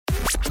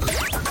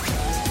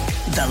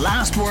The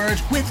Last Word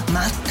with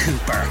Matt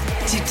Cooper.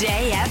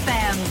 Today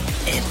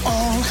FM. It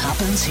all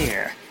happens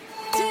here.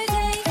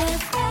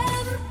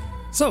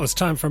 So it's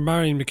time for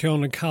Marion,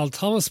 McKeone and Carl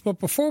Thomas. But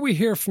before we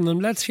hear from them,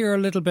 let's hear a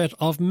little bit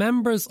of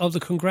members of the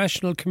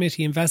Congressional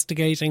Committee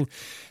investigating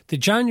the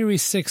January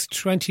 6,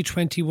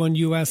 2021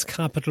 US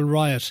Capitol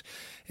riot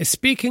is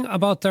speaking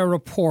about their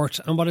report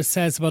and what it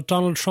says about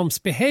Donald Trump's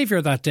behaviour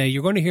that day.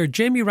 You're going to hear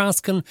Jamie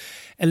Raskin,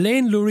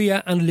 Elaine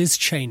Luria and Liz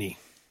Cheney.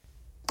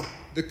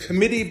 The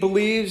committee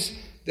believes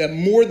that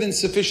more than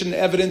sufficient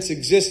evidence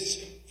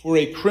exists for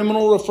a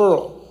criminal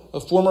referral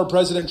of former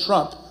President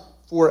Trump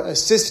for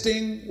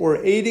assisting or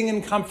aiding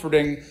and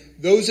comforting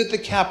those at the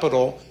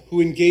Capitol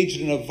who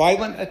engaged in a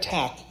violent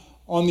attack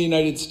on the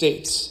United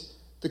States.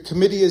 The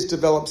committee has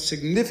developed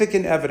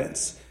significant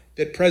evidence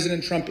that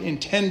President Trump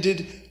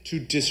intended to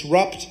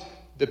disrupt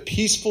the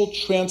peaceful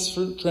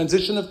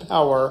transition of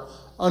power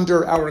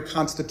under our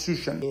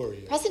Constitution.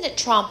 President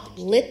Trump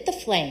lit the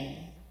flame.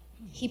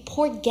 He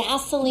poured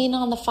gasoline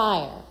on the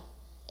fire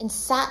and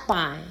sat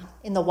by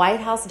in the White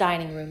House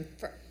dining room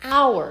for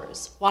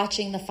hours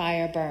watching the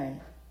fire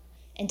burn.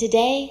 And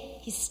today,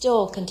 he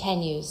still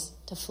continues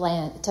to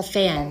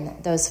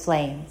fan those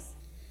flames.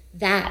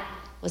 That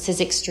was his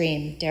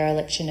extreme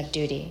dereliction of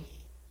duty.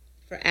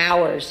 For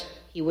hours,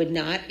 he would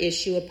not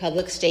issue a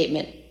public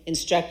statement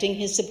instructing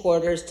his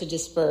supporters to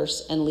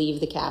disperse and leave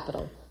the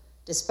Capitol,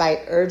 despite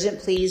urgent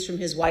pleas from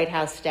his White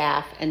House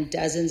staff and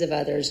dozens of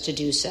others to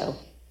do so.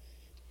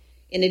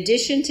 In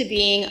addition to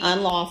being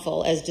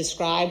unlawful, as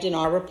described in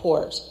our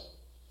report,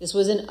 this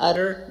was an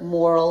utter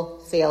moral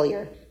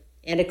failure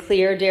and a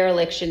clear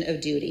dereliction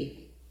of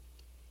duty.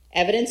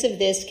 Evidence of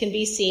this can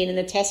be seen in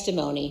the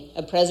testimony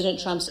of President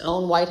Trump's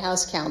own White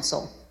House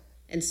counsel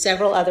and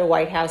several other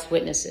White House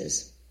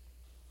witnesses.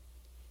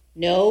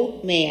 No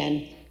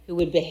man who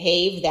would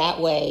behave that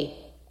way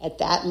at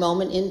that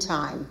moment in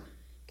time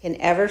can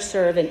ever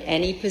serve in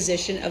any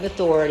position of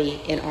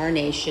authority in our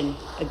nation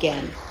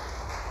again.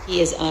 He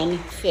is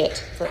unfit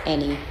for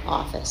any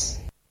office.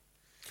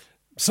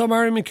 So,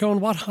 Marion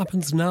McKeone, what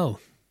happens now?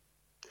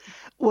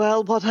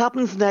 Well, what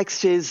happens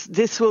next is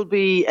this will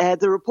be,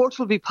 the report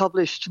will be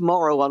published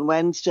tomorrow on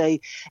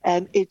Wednesday,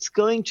 and it's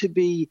going to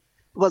be,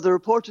 well, the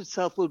report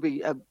itself will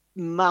be a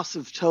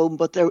massive tome,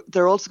 but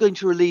they're also going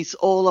to release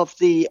all of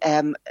the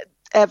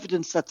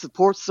evidence that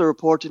supports the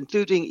report,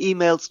 including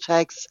emails,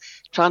 texts,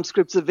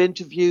 transcripts of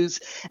interviews.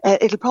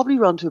 It'll probably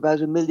run to about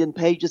 1 million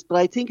pages, but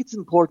I think it's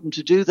important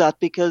to do that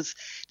because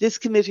this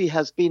committee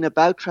has been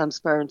about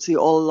transparency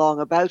all along,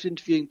 about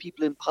interviewing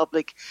people in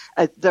public.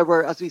 There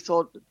were, as we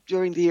saw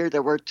during the year,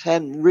 there were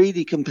 10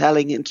 really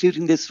compelling,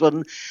 including this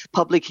one,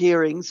 public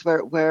hearings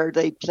where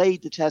they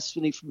played the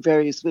testimony from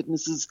various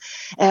witnesses.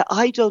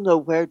 I don't know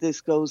where this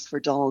goes for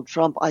Donald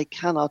Trump. I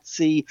cannot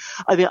see.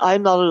 I mean,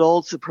 I'm not at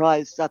all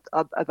surprised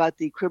about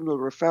the criminal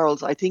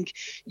referrals. I think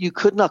you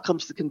could not come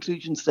to the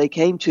conclusions they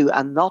came to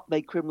and not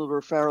make criminal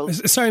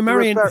referrals. Sorry,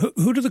 Marion,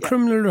 who do the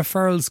criminal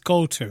referrals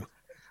go to?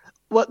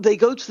 Well, they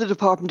go to the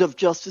Department of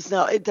Justice.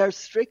 Now, they're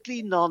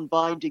strictly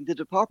non-binding. The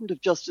Department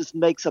of Justice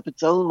makes up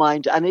its own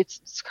mind, and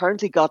it's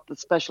currently got the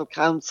special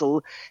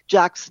counsel,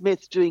 Jack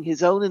Smith, doing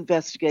his own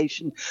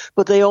investigation.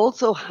 But they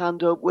also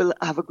will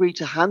have agreed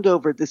to hand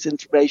over this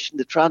information,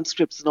 the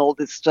transcripts and all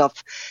this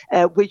stuff,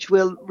 which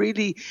will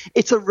really,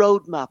 it's a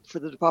roadmap for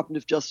the Department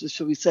of Justice,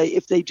 shall we say,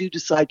 if they do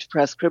decide to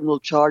press criminal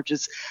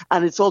charges.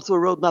 And it's also a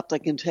roadmap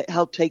that can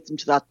help take them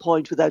to that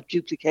point without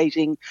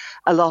duplicating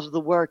a lot of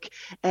the work.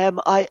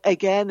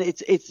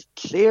 It's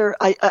clear.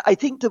 I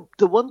think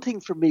the one thing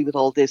for me with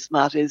all this,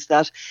 Matt, is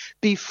that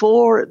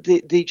before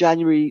the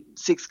January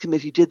 6th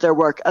committee did their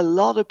work, a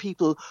lot of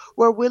people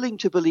were willing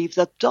to believe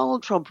that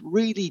Donald Trump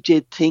really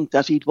did think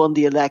that he'd won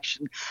the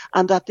election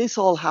and that this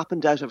all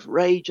happened out of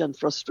rage and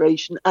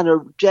frustration and a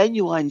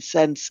genuine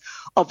sense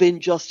of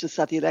injustice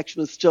that the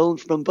election was stolen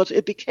from him. But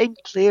it became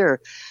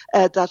clear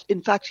that,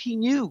 in fact, he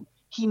knew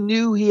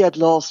he had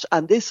lost,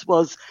 and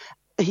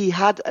he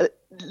had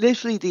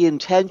literally the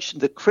intention,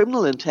 the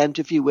criminal intent,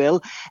 if you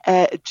will,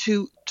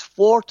 to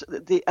thwart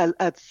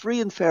a free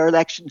and fair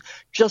election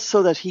just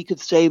so that he could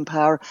stay in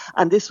power.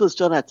 And this was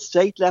done at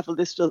state level.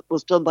 This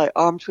was done by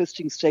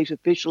arm-twisting state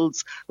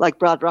officials like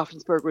Brad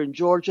Raffensperger in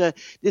Georgia.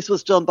 This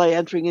was done by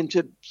entering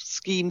into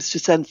schemes to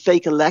send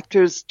fake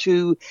electors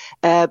to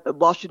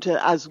Washington,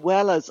 as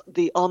well as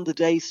the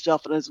on-the-day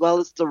stuff and as well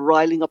as the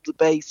riling up the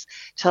base,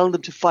 telling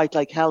them to fight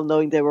like hell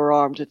knowing they were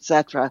armed,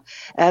 etc.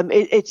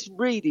 It's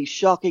really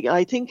shocking. And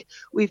I think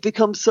we've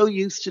become so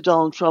used to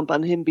Donald Trump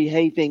and him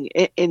behaving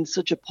in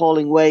such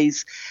appalling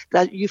ways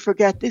that you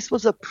forget this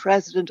was a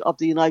president of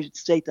the United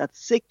States that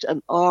sicked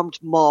an armed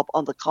mob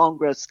on the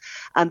Congress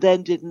and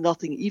then did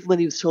nothing, even when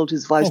he was told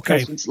his vice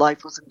president's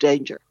life was in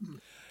danger.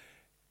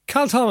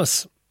 Carl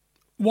Thomas,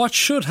 what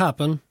should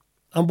happen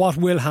and what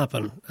will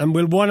happen? And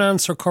will one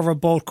answer cover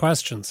both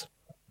questions?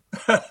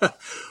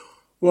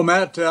 Well,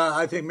 Matt,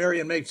 I think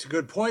Marion makes a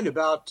good point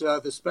about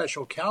the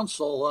special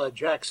counsel,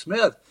 Jack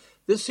Smith.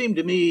 This seemed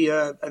to me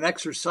an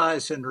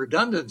exercise in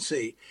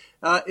redundancy.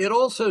 It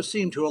also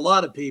seemed to a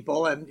lot of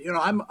people, and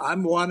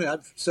I'm one.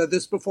 I've said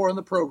this before in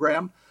the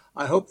program.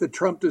 I hope that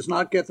Trump does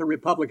not get the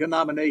Republican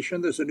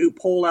nomination. There's a new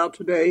poll out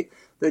today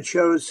that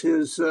shows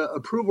his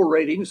approval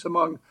ratings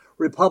among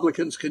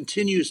Republicans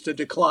continues to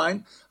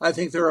decline. I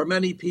think there are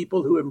many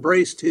people who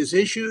embraced his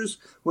issues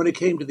when it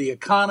came to the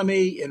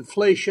economy,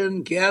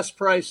 inflation, gas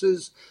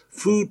prices,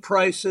 food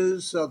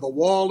prices, the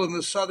wall on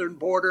the southern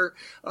border.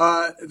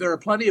 There are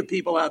plenty of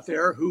people out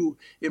there who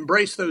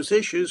embrace those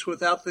issues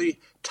without the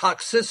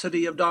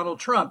toxicity of Donald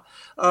Trump.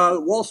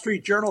 Wall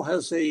Street Journal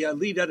has a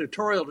lead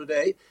editorial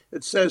today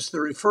that says the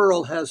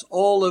referral has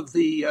all of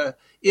the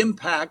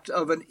impact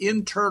of an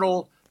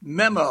internal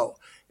memo.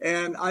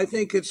 And I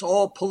think it's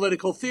all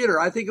political theater.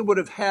 I think it would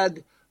have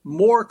had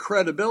more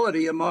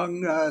credibility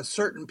among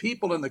certain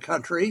people in the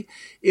country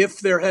if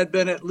there had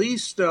been at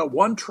least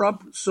one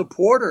Trump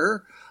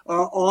supporter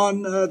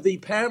on the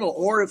panel,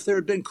 or if there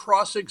had been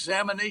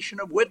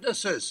cross-examination of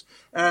witnesses,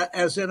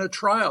 as in a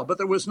trial. But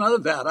there was none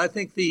of that. I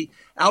think the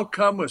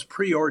outcome was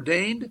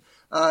preordained.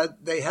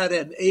 They had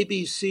an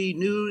ABC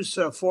News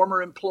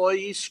former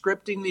employee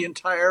scripting the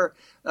entire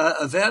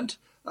event.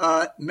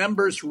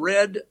 Members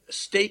read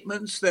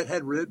statements that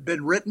had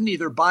been written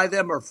either by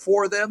them or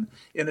for them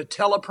in a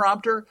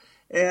teleprompter.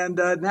 And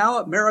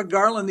now Merrick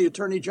Garland, the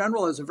Attorney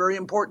General, has a very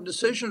important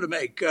decision to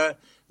make.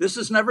 This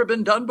has never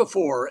been done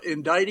before,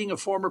 indicting a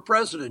former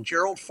president.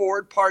 Gerald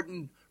Ford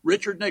pardoned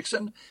Richard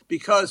Nixon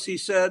because he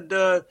said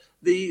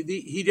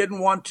he didn't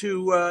want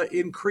to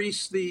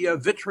increase the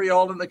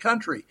vitriol in the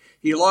country.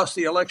 He lost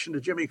the election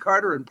to Jimmy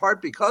Carter in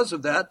part because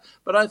of that.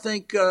 But I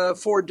think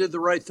Ford did the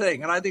right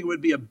thing. And I think it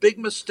would be a big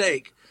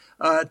mistake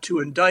to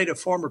indict a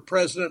former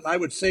president. I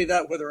would say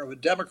that whether I'm a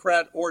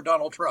Democrat or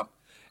Donald Trump.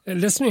 A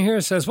listener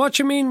here says, what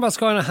do you mean what's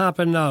going to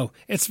happen now?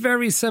 It's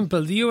very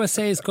simple. The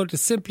USA is going to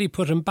simply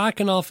put him back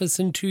in office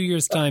in 2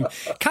 years' time.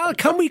 Cal,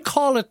 can we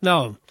call it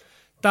now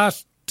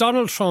that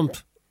Donald Trump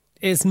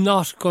is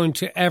not going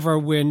to ever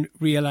win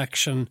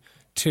re-election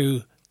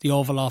to the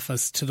Oval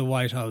Office, to the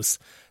White House?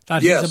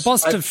 That he's a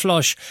busted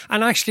flush.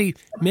 And actually,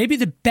 maybe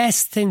the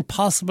best thing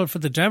possible for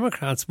the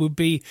Democrats would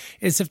be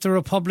is if the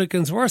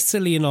Republicans were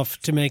silly enough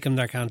to make him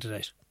their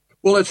candidate.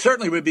 Well, it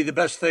certainly would be the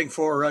best thing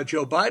for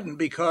Joe Biden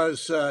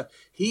because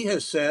he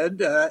has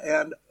said,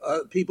 and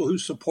people who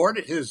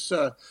supported his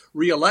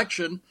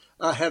re-election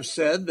have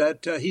said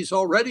that he's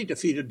already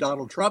defeated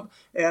Donald Trump.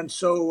 And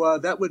so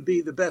that would be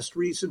the best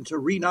reason to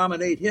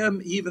renominate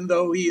him, even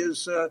though he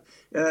is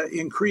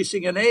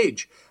increasing in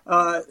age.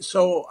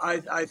 So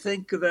I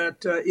think that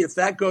if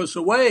that goes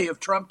away, if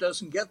Trump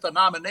doesn't get the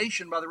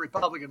nomination by the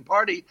Republican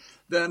Party,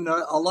 then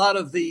a lot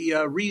of the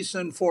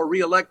reason for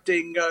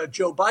reelecting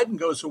Joe Biden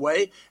goes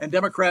away, and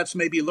Democrats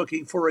may be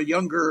looking for a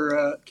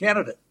younger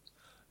candidate.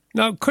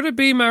 Now, could it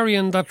be,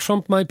 Marion, that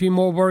Trump might be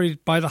more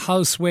worried by the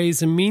House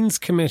Ways and Means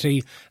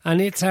Committee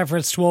and its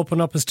efforts to open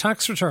up his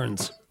tax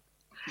returns?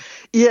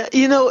 Yeah,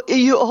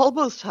 you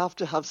almost have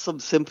to have some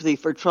sympathy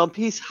for Trump.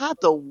 He's had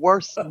the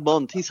worst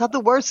month. He's had the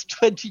worst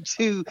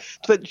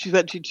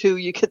 2022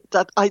 you get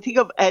that I think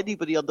of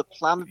anybody on the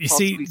planet. You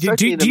see,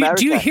 do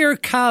you hear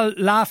Cal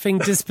laughing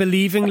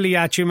disbelievingly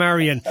at you,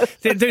 Marion?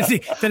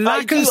 The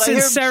lack of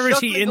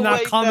sincerity in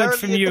that comment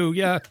from you.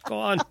 Yeah, go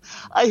on.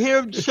 I hear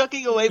him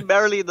chucking away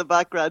merrily in the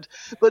background.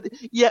 But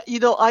yeah,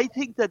 I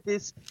think that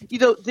this,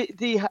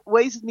 the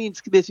Ways and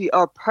Means Committee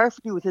are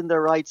perfectly within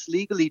their rights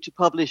legally to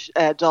publish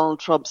Donald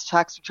Trump's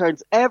tax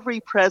returns. Every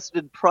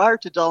president prior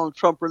to Donald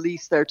Trump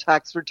released their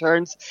tax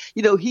returns.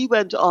 He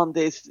went on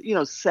this,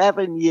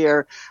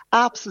 7-year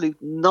absolute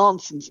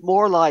nonsense,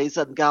 more lies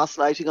and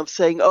gaslighting of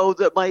saying,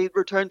 that my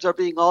returns are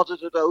being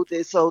audited,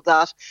 this,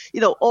 that,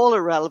 all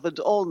irrelevant,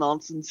 all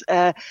nonsense.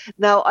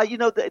 Now,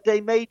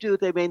 they may do,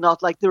 they may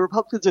not. Like the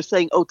Republicans are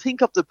saying,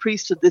 think of the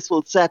precedent this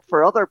will set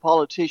for other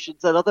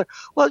politicians and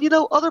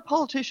other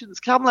politicians.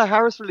 Kamala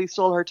Harris released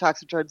all her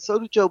tax returns. So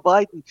did Joe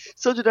Biden.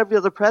 So did every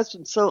other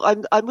president. So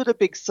I'm with a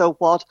big so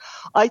what.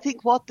 I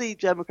think what the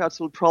Democrats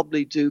will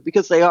probably do,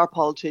 because they are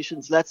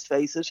politicians, let's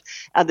face it,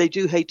 and they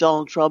do hate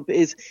Donald Trump,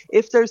 is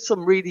if there's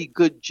some really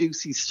good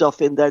juicy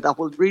stuff in there that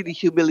will really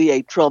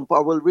humiliate Trump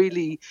or will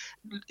really,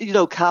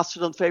 cast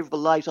an unfavourable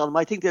light on him,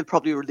 I think they'll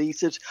probably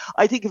release it.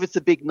 I think if it's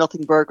a big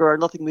nothing burger or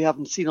nothing we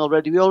haven't seen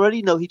already, we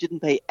already know he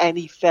didn't pay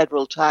any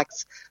federal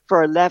tax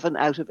for 11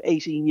 out of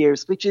 18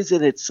 years, which is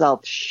in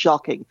itself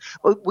shocking.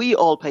 But we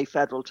all pay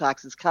federal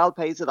taxes. Cal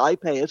pays it, I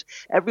pay it,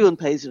 everyone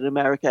pays it in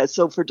America.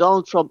 So for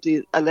Donald Trump,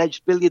 the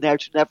alleged billionaire,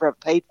 to never have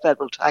paid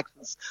federal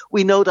taxes,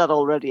 we know that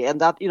already,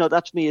 and that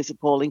that to me is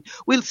appalling.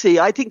 We'll see.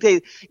 I think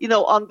they,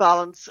 on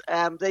balance,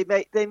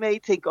 they may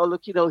think,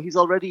 he's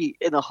already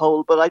in a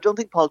hole, but I don't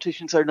think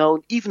politicians are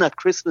known, even at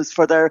Christmas,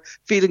 for their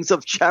feelings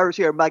of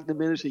charity or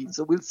magnanimity.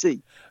 So we'll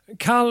see.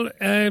 Cal,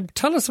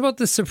 tell us about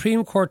the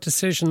Supreme Court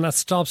decision that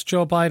stops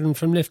Joe Biden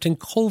from lifting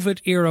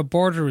COVID-era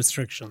border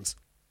restrictions.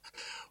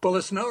 Well,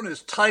 it's known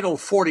as Title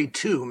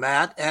 42,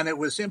 Matt, and it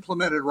was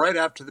implemented right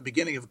after the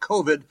beginning of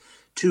COVID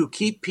to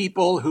keep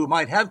people who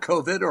might have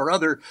COVID or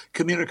other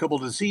communicable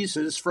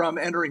diseases from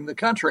entering the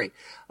country.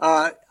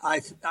 I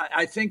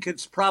think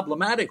it's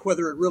problematic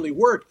whether it really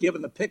worked,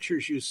 given the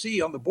pictures you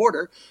see on the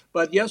border.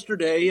 But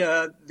yesterday,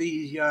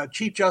 the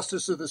Chief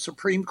Justice of the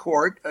Supreme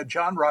Court,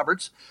 John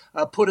Roberts,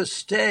 put a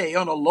stay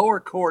on a lower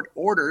court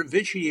order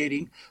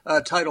vitiating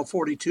Title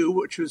 42,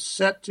 which was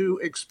set to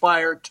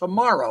expire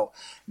tomorrow.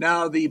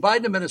 Now, the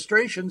Biden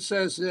administration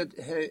says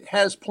it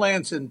has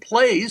plans in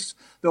place,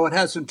 though it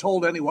hasn't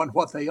told anyone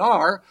what they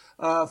are,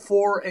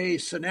 for a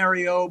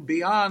scenario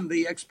beyond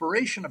the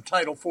expiration of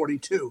Title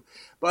 42.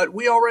 But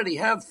we already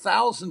have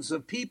thousands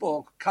of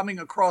people coming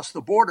across the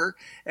border,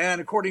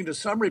 and according to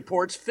some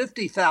reports,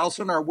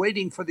 50,000 are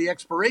waiting for the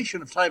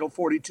expiration of Title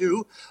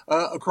 42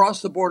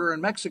 across the border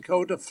in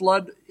Mexico to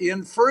flood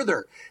in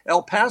further.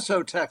 El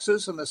Paso,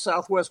 Texas, in the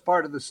southwest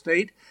part of the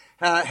state,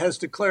 has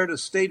declared a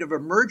state of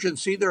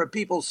emergency. There are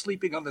people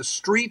sleeping on the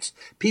streets,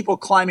 people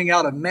climbing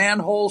out of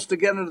manholes to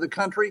get into the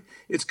country.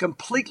 It's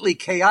completely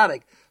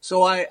chaotic.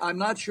 So I'm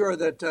not sure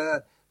that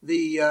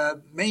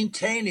the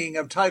maintaining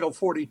of Title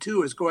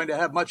 42 is going to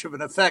have much of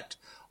an effect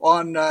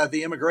on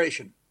the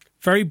immigration.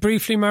 Very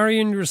briefly,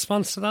 Marion, your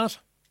response to that?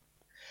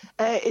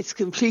 It's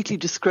completely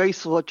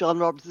disgraceful what John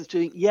Roberts is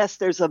doing. Yes,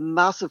 there's a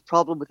massive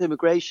problem with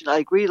immigration. I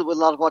agree with a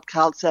lot of what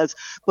Cal says,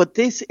 but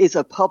this is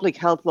a public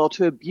health law.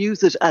 To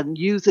abuse it and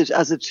use it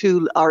as a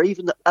tool, or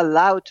even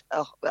allowed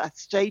a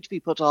stage be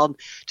put on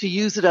to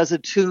use it as a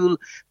tool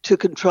to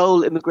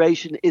control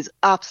immigration, is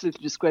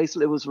absolutely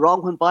disgraceful. It was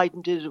wrong when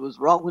Biden did it. It was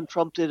wrong when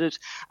Trump did it.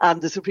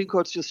 And the Supreme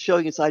Court's just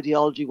showing its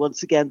ideology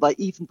once again by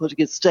even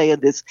putting a stay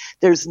on this.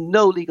 There's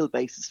no legal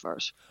basis for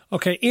it.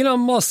 Okay,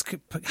 Elon Musk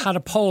had a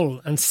poll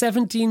and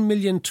 17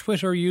 million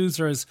Twitter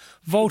users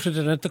voted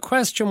in it. The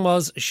question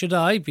was, should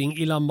I, being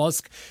Elon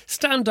Musk,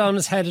 stand down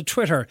as head of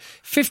Twitter?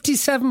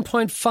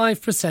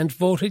 57.5%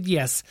 voted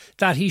yes,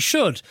 that he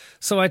should.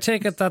 So I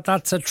take it that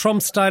that's a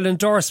Trump-style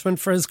endorsement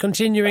for his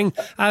continuing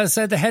as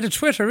the head of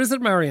Twitter, is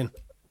it, Marion?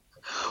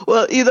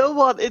 Well, you know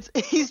what?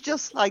 He's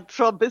just like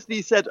Trump, isn't he?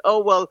 He said,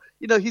 oh, well,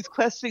 he's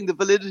questioning the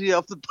validity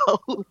of the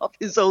poll, of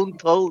his own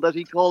poll that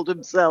he called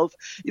himself.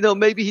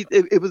 Maybe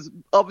it was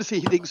obviously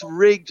he thinks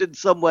rigged in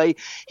some way.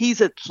 He's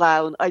a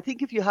clown. I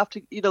think if you have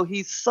to,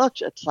 he's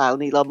such a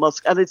clown, Elon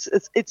Musk. And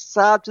it's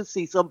sad to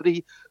see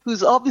somebody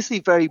who's obviously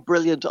very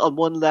brilliant on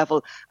one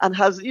level and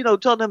has,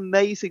 done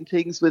amazing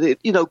things with it,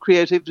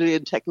 creativity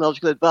and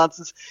technological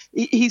advances.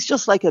 He's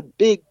just like a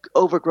big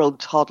overgrown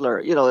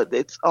toddler.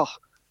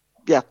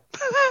 Yeah.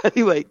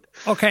 Anyway.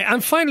 Okay,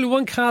 and finally,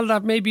 one, Cal,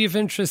 that may be of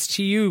interest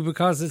to you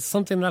because it's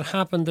something that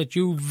happened that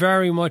you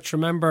very much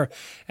remember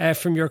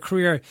from your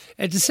career.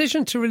 A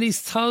decision to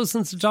release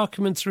thousands of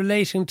documents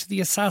relating to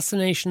the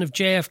assassination of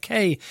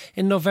JFK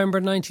in November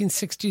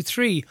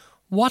 1963.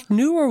 What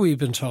new are we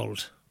been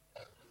told?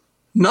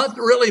 Not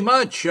really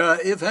much.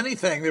 If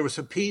anything, there was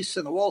a piece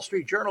in the Wall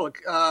Street Journal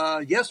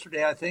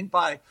yesterday, I think,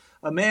 by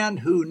a man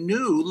who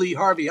knew Lee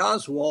Harvey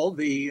Oswald,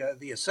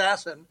 the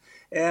assassin.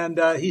 And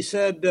he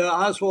said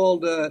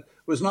Oswald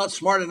was not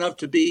smart enough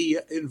to be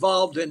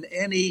involved in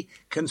any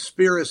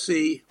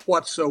conspiracy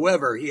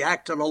whatsoever. He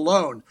acted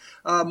alone.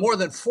 More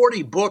than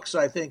 40 books,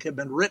 I think, have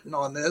been written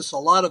on this, a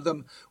lot of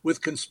them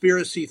with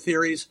conspiracy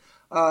theories.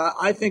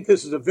 I think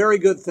this is a very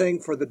good thing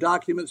for the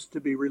documents to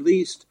be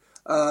released.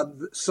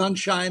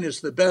 Sunshine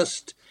is the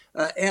best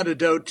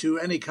antidote to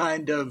any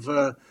kind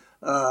of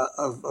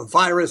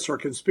virus or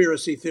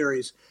conspiracy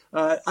theories.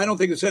 I don't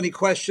think there's any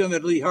question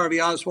that Lee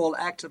Harvey Oswald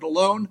acted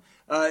alone.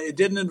 It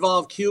didn't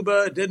involve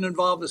Cuba. It didn't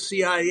involve the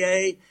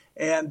CIA.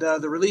 And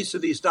the release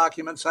of these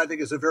documents, I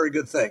think, is a very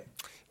good thing.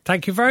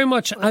 Thank you very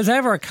much, as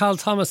ever, Cal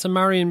Thomas and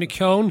Marion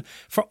McKeone,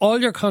 for all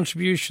your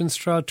contributions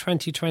throughout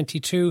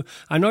 2022.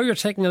 I know you're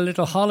taking a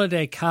little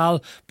holiday, Cal,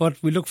 but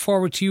we look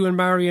forward to you and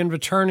Marion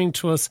returning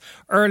to us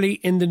early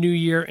in the new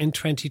year in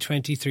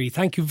 2023.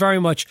 Thank you very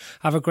much.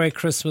 Have a great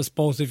Christmas,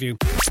 both of you.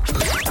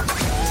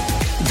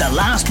 The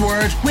Last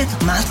Word with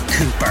Matt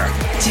Cooper.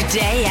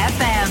 Today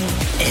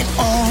FM. It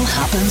all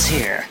happens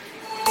here.